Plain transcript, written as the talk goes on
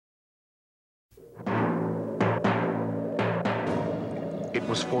It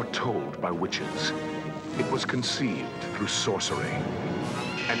was foretold by witches. It was conceived through sorcery.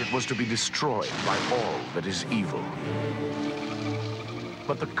 And it was to be destroyed by all that is evil.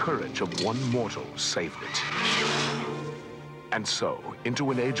 But the courage of one mortal saved it. And so,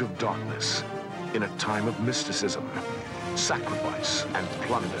 into an age of darkness, in a time of mysticism, sacrifice, and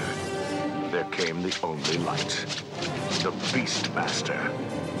plunder, there came the only light, the Beastmaster.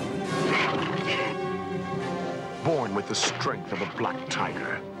 Born with the strength of a black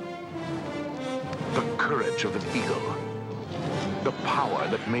tiger, the courage of an eagle, the power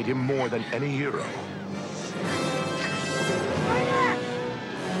that made him more than any hero.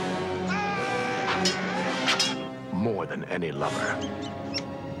 More than any lover.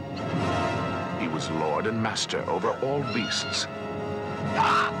 He was lord and master over all beasts.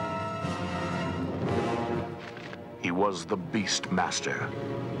 He was the Beastmaster.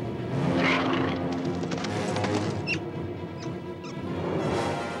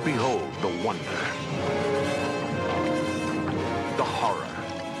 Behold the wonder, the horror,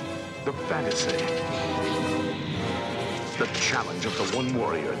 the fantasy, the challenge of the one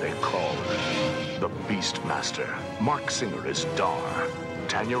warrior they called the Beastmaster. Marc Singer is Dar,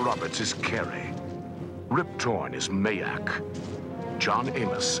 Tanya Roberts is Carrie, Rip Torn is Mayak, John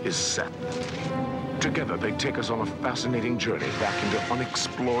Amos is Seth. Together they take us on a fascinating journey back into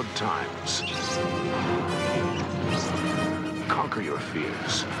unexplored times. Conquer your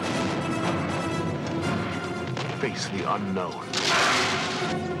fears. Face the unknown.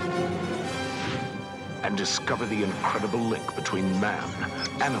 And discover the incredible link between man,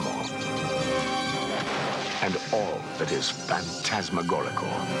 animal, and all that is phantasmagorical.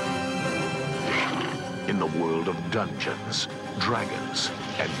 In the world of Dungeons, Dragons,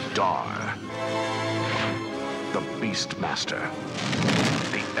 and Dar. The Beastmaster.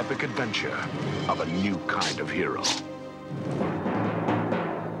 The epic adventure of a new kind of hero.